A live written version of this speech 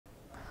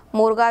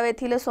मोरगाव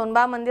येथील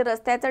सोनबा मंदिर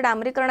रस्त्याचं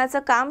डांबरीकरणाचं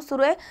काम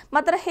सुरू आहे,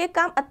 मात्र हे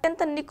काम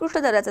अत्यंत निकृष्ट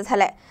दर्जाचं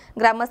झालंय।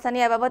 ग्रामस्थांनी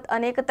याबाबत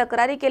अनेक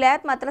तक्रारी केल्या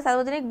आहेत, मात्र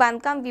सार्वजनिक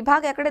बांधकाम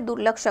विभाग याकडे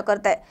दुर्लक्ष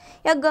करत आहे।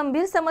 या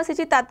गंभीर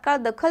समस्येची तात्काळ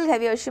दखल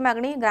घ्यावी अशी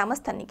मागणी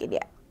ग्रामस्थांनी केली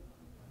आहे।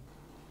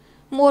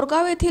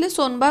 मोरगाव येथील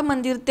सोनबा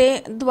मंदिर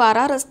ते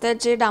द्वारा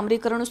रस्त्याचे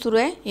डांबरीकरण सुरू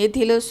आहे।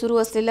 येथील सुरू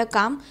असलेलं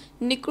काम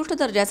निकृष्ट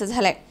दर्जाचं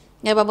झालंय।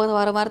 याबाबत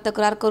वारंवार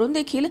तक्रार करून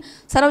देखील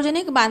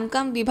सार्वजनिक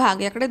बांधकाम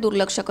विभाग याकडे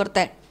दुर्लक्ष करत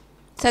आहे।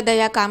 सध्या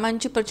या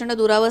कामांची प्रचंड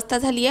दुरावस्था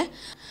झाली आहे।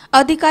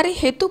 अधिकारी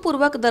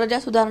हेतुपूर्वक दर्जा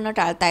सुधारणा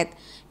टाळतायत।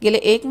 गेले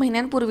 1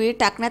 महिन्यांपूर्वी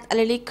टाकण्यात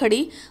आलेली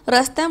खडी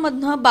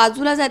रस्त्यामधून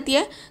बाजूला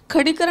जातीये।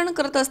 खडीकरण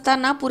करत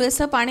असताना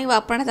पुरेसं पाणी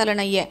वापरण्यात आलं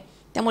नाहीये,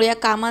 त्यामुळे या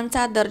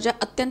कामांचा दर्जा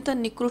अत्यंत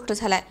निकृष्ट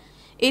झालाय।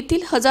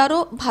 येथील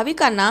हजारो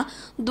भाविकांना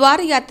द्वार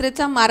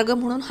यात्रेचा मार्ग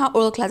म्हणून हा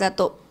ओळखला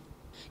जातो।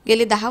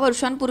 गेली 10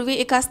 वर्षांपूर्वी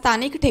एका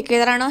स्थानिक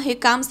ठेकेदारानं हे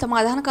काम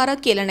समाधानकारक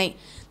केलं नाही,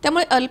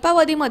 त्यामुळे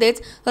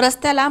अल्पावधीमध्येच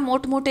रस्त्याला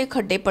मोठमोठे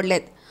खड्डे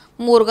पडलेत।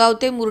 मोरगाव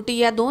ते मुर्टी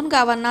या 2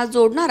 गावांना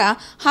जोडणारा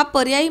हा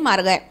पर्यायी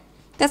मार्ग आहे।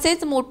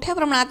 तसेच मोठ्या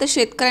प्रमाणात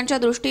शेतकऱ्यांच्या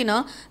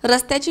दृष्टीनं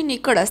रस्त्याची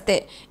निकड असते।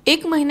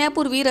 1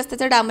 महिन्यापूर्वी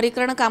रस्त्याचं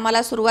डांबरीकरण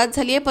कामाला सुरुवात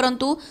झाली आहे,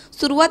 परंतु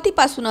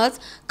सुरुवातीपासूनच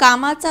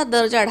कामाचा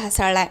दर्जा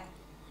ढासळलाय।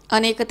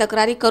 अनेक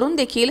तक्रारी करून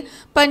देखील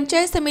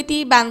पंचायत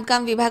समिती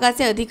बांधकाम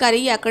विभागाचे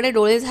अधिकारी याकडे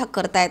डोळेझाक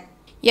करतायत।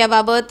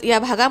 याबाबत या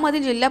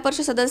भागामधील जिल्हा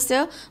परिषद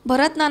सदस्य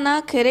भरत नाना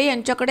खेरे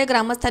यांच्याकडे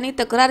ग्रामस्थांनी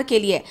तक्रार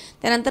केली आहे।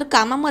 त्यानंतर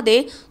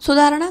कामामध्ये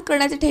सुधारणा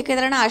करण्याचे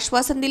ठेकेदारांना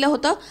आश्वासन दिलं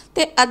होतं,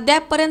 ते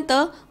अद्यापपर्यंत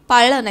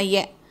पाळलं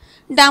नाहीये।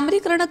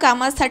 डांबरीकरण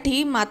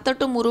कामासाठी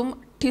मातट मुरुम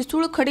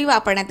ठिसूळ खडी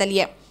वापरण्यात आली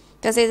आहे।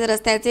 तसेच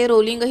रस्त्याचे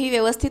रोलिंगही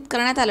व्यवस्थित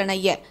करण्यात आलं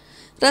नाहीये।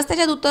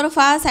 रस्त्याच्या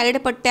दुतर्फा साईड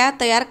पट्ट्या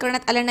तयार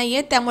करण्यात आल्या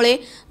नाहीयेत, त्यामुळे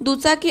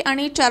दुचाकी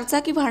आणि 4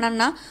 चाकी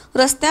वाहनांना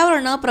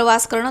रस्त्यावरनं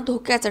प्रवास करणं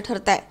धोक्याचं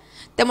ठरत आहे।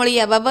 त्यामुळे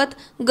याबाबत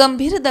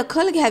गंभीर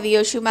दखल घ्यावी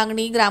अशी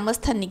मागणी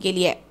ग्रामस्थांनी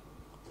केली आहे।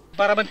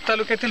 बारामती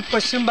तालुक्यातील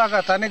पश्चिम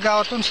भागात अनेक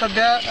गावातून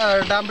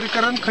सध्या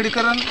डांबरीकरण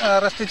खडीकरण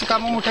रस्त्याची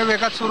कामं मोठ्या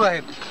वेगात सुरू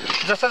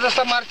आहेत।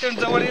 जसा मार्च एंड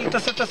जवळ येईल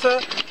तसं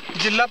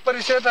जिल्हा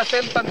परिषद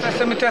असेल, पंचायत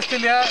समिती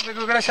असतील, या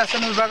वेगवेगळ्या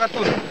शासन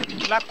विभागातून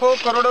लाखो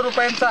करोडो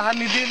रुपयांचा हा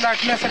निधी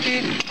लाटण्यासाठी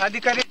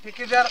अधिकारी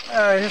ठेकेदार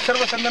हे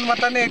सर्व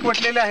संगनमताने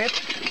एकवटलेले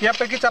आहेत।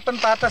 यापैकीच आपण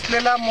पाहत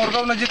असलेला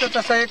मोरगाव नजीकच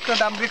असं एक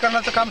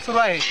डांबरीकरणाचं काम सुरू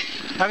आहे।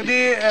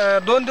 अगदी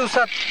 2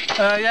 दिवसात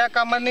या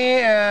कामाने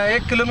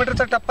 1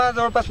 किलोमीटरचा टप्पा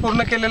जवळपास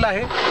पूर्ण केलेला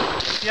आहे।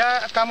 या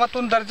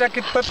कामातून दर्जा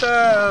कितपत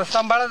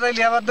सांभाळला जाईल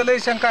याबद्दलही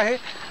शंका आहे।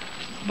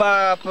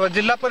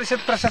 जिल्हा परिषद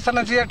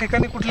प्रशासनाची या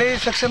ठिकाणी कुठलेही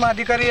सक्षम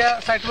अधिकारी या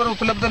साईटवर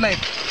उपलब्ध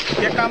नाहीत।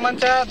 या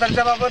कामांच्या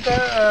दर्जाबाबत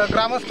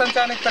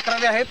ग्रामस्थांच्या अनेक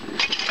तक्रारी आहेत।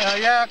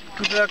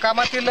 या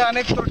कामातील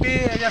अनेक त्रुटी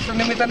या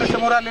निमित्ताने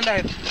समोर आलेल्या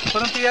आहेत,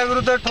 परंतु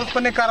याविरुद्ध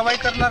ठोसपणे कारवाई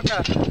करणार का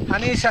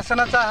आणि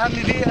शासनाचा हा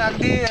निधी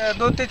अगदी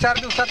 2 ते 4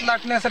 दिवसात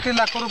लाटण्यासाठी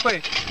लाखो रुपये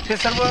हे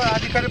सर्व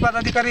अधिकारी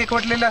पदाधिकारी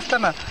एकवटलेले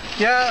असताना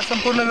या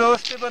संपूर्ण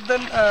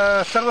व्यवस्थेबद्दल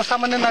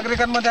सर्वसामान्य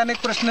नागरिकांमध्ये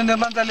अनेक प्रश्न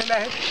निर्माण झालेले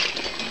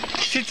आहेत।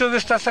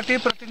 C24 ताससाठी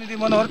प्रतिनिधी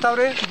मनोहर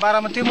तावरे,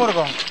 बारामती,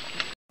 मोरगाव।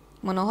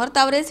 मनोहर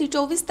तावरे,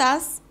 C24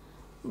 तास,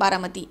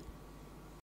 बारामती।